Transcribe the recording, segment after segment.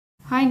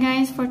Hi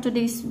guys, for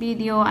today's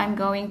video I'm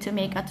going to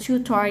make a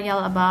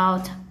tutorial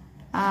about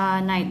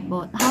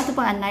Nightbot. How to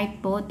put a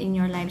Nightbot in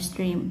your live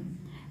stream,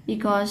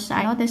 because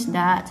I noticed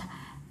that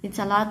it's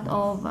a lot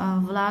of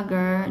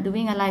vlogger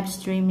doing a live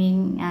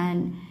streaming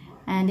and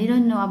they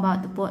don't know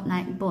about to put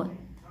Nightbot.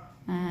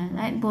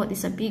 Nightbot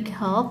is a big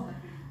help,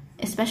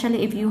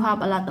 especially if you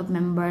have a lot of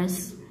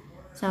members.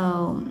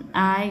 So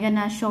I'm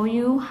gonna show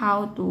you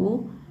how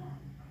to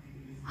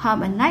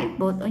have a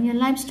Nightbot on your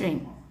live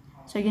stream.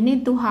 So you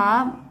need to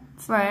have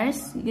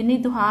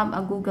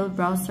a Google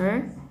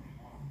browser.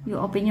 You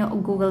open your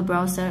Google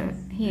browser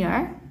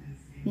here.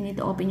 You need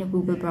to open your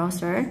Google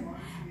browser.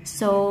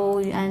 So,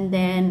 and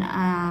then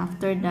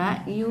after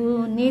that,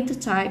 you need to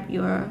type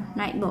your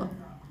Nightbot.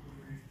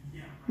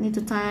 You need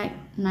to type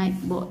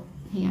Nightbot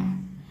here.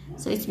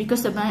 So it's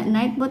because the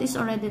Nightbot is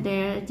already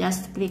there.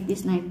 Just click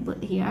this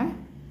Nightbot here.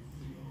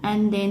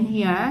 And then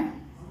here,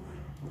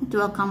 it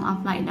will come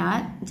up like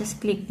that.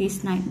 Just click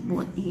this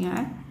Nightbot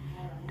here.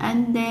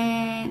 And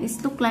then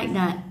it's look like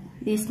that,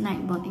 this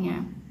Nightbot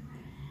here.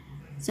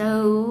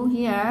 So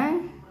here,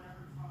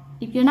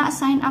 if you're not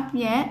signed up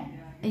yet,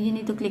 you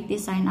need to click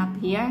this sign up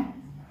here.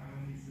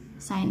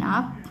 Sign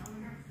up.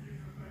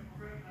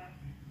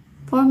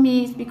 For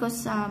me, it's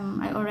because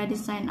I already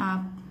signed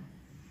up.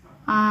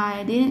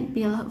 I didn't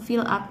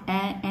fill up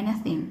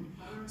anything,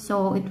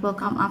 so it will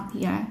come up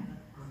here.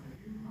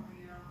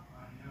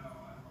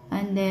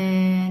 And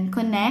then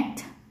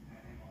connect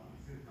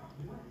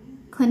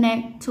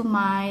to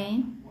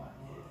my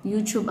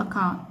YouTube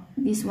account,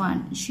 this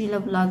one,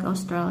 Sheila Vlog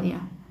Australia.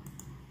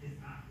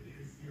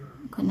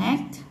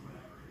 Connect,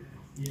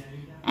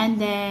 and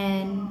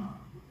then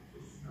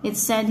it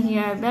said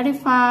here,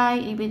 verify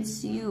if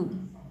it's you.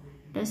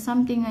 There's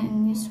something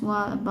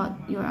unusual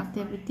about your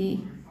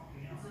activity.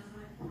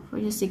 For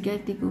your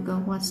security,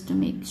 Google wants to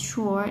make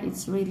sure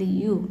it's really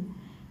you.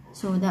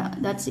 So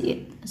that's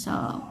it.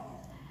 So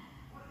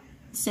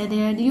said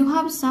there, do you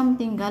have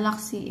something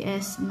Galaxy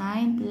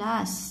S9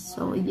 Plus?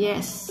 So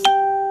yes.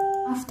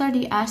 After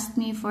they asked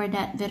me for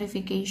that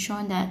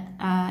verification that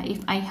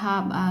if I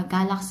have a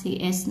Galaxy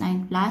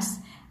S9 Plus,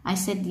 I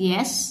said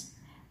yes.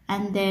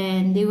 And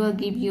then they will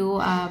give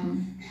you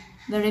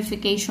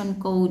verification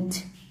code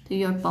to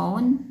your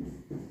phone,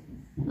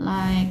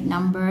 like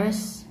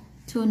numbers,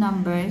 2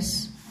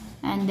 numbers,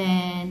 and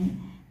then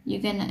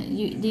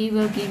they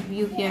will give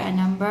you here a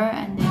number,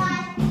 and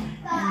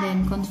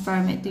then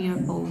confirm it to your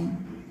phone.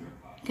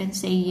 You can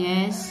say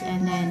yes,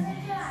 and then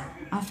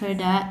after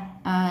that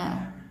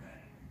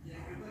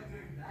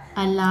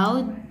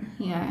allowed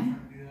here.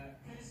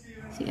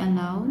 See,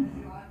 allowed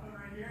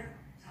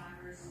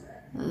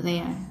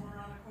there.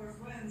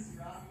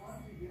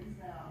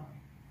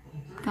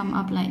 Come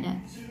up like that.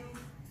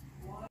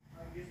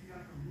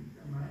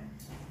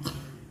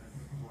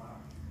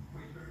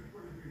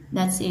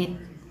 That's it.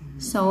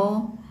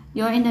 So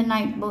you're in the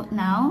Nightbot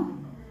now.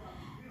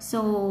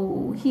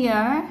 So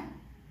here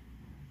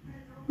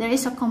there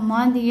is a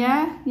command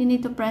here. You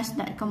need to press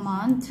that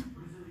command,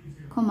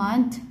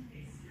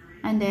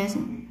 and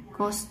then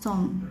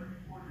custom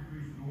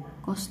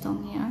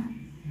here.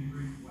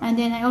 And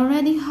then I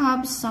already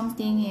have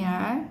something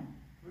here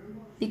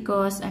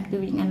because I'm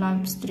doing a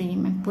live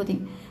stream.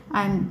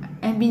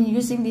 I've been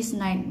using this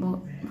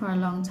Nightbot for a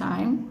long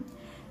time,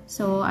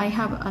 so I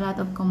have a lot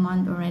of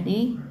command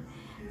already.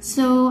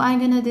 So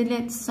I'm gonna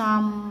delete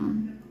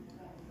some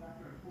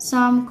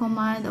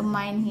command of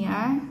mine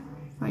here.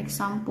 For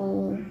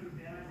example,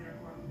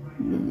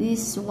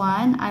 this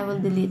one, I will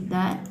delete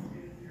that.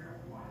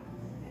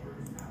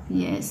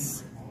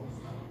 Yes.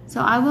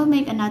 So I will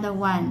make another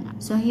one.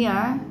 So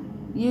here,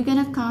 you're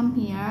gonna come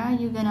here,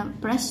 you're gonna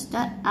press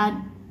that add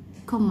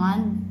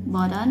command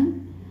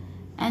button,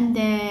 and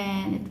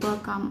then it will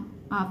come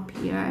up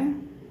here.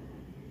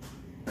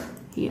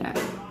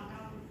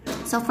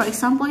 So for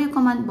example, your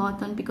command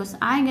button, because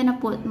I'm gonna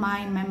put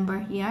my member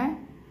here,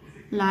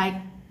 like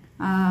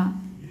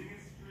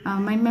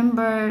my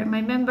member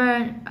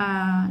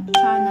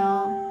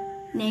channel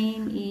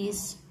name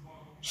is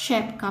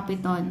Chef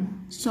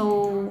Capiton.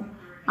 So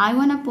I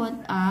wanna put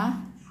a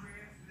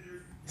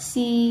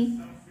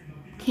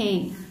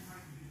CK.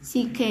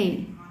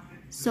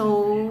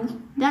 So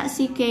that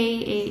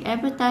CK,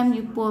 every time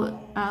you put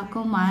a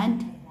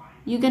command,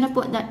 you're gonna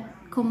put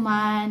that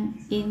command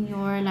in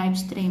your live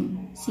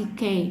stream,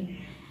 CK.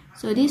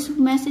 So this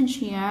message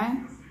here,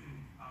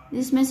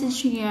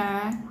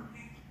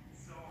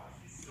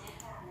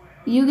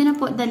 you're gonna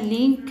put the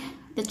link,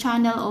 the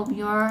channel of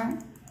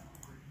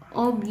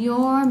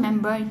your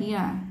member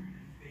here.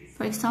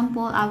 For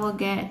example, I will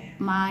get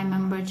my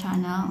member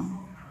channel,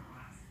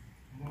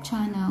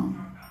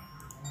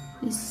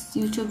 this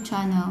YouTube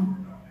channel.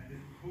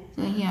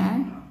 So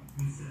here,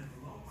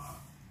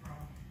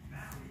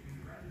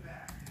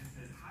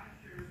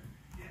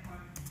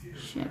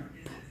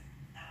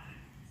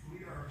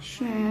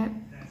 Chef.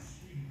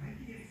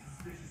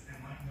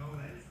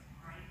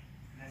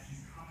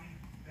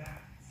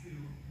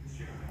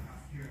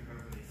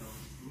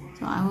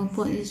 So I will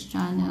put this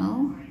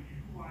channel.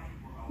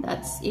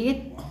 That's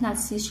it.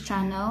 That's his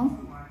channel.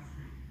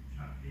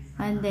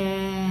 And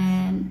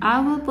then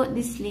I will put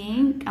this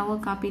link. I will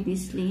copy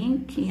this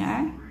link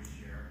here.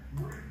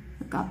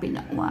 Copy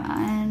that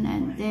one,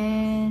 and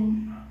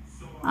then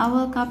I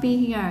will copy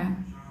here.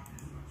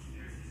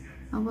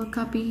 I will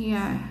copy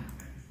here.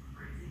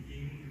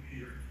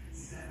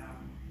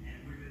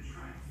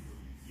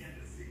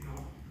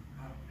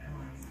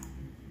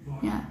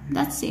 Yeah,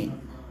 that's it.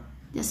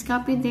 Just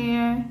copy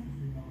there.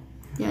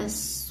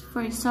 Just,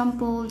 for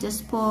example,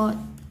 just put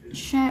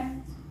chef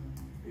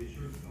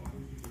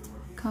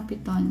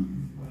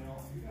Capiton.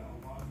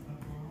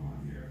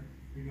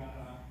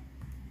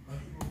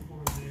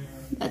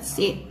 That's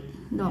it.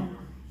 Look.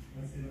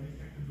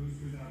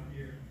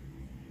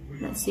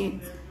 That's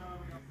it.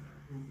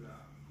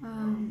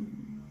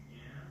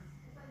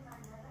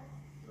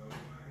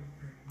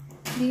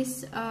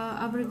 This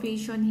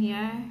abbreviation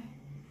here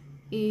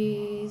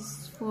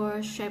is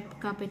for Chef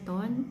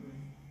Capiton,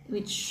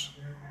 which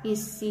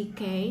is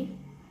CK.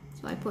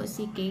 So I put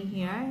CK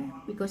here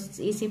because it's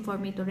easy for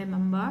me to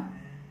remember.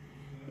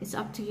 It's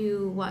up to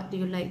you what do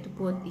you like to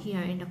put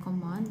here in the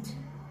command.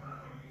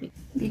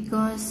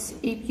 Because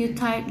if you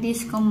type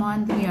this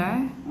command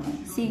here,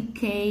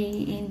 CK,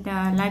 in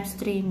the live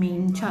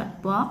streaming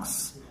chat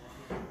box,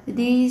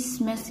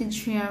 this message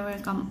here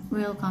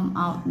will come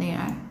out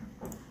there.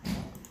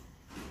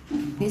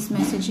 This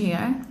message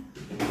here,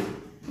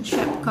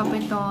 Chef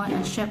Capiton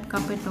and Chef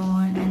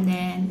Capiton, and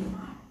then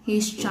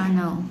his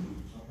channel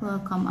will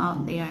come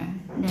out there,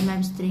 the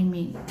live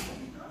streaming.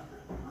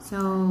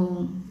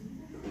 So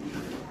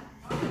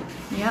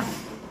yep.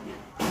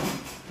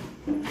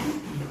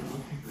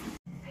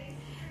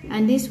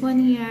 And this one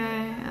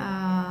here,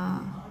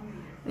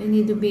 it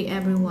need to be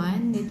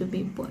everyone, need to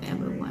be put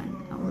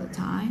everyone all the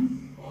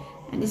time.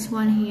 And this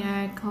one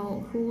here,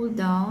 cool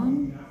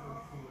down,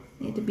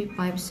 need to be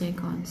 5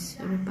 seconds,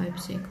 every 5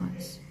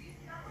 seconds.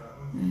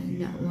 And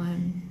that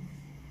one.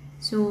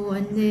 So,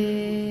 and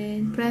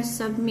then press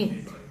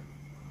submit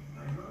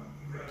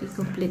to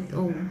complete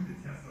all.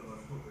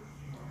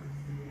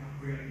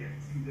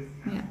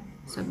 Yeah,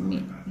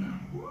 submit. Yeah.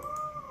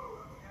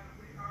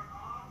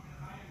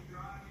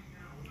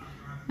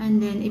 And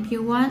then if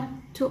you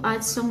want to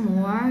add some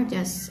more,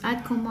 just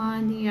add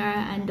command here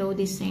and do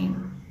the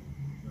same.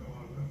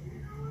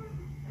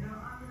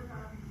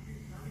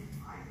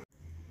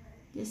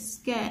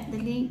 Just get the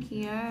link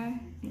here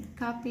and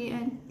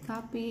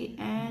copy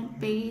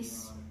and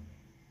paste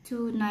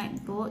to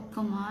Nightbot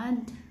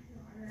command.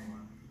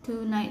 To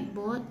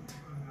Nightbot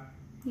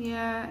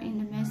here in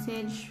the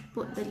message,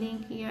 put the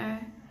link here,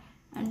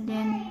 and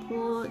then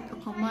put a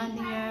command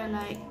here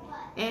like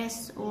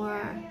S or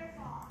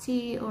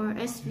T or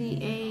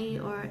SVA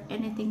or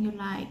anything you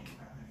like.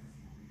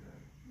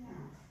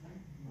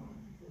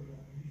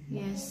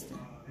 Yes.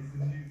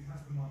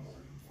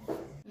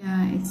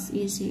 Yeah, it's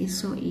easy.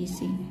 It's so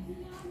easy.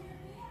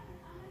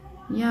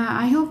 Yeah,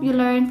 I hope you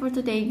learned for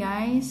today,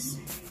 guys.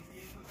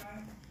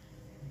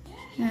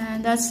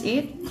 And that's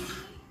it.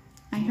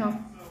 I hope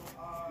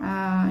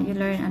you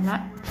learned a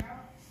lot.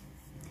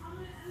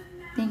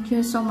 Thank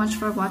you so much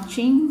for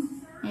watching,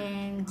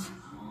 and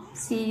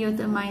see you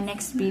to my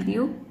next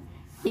video.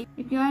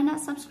 If you are not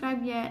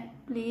subscribed yet,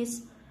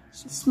 please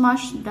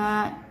smash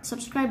that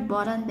subscribe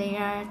button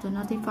there to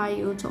notify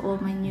you to all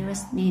my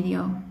newest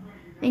video.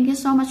 Thank you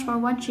so much for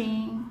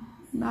watching.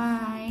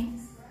 Bye.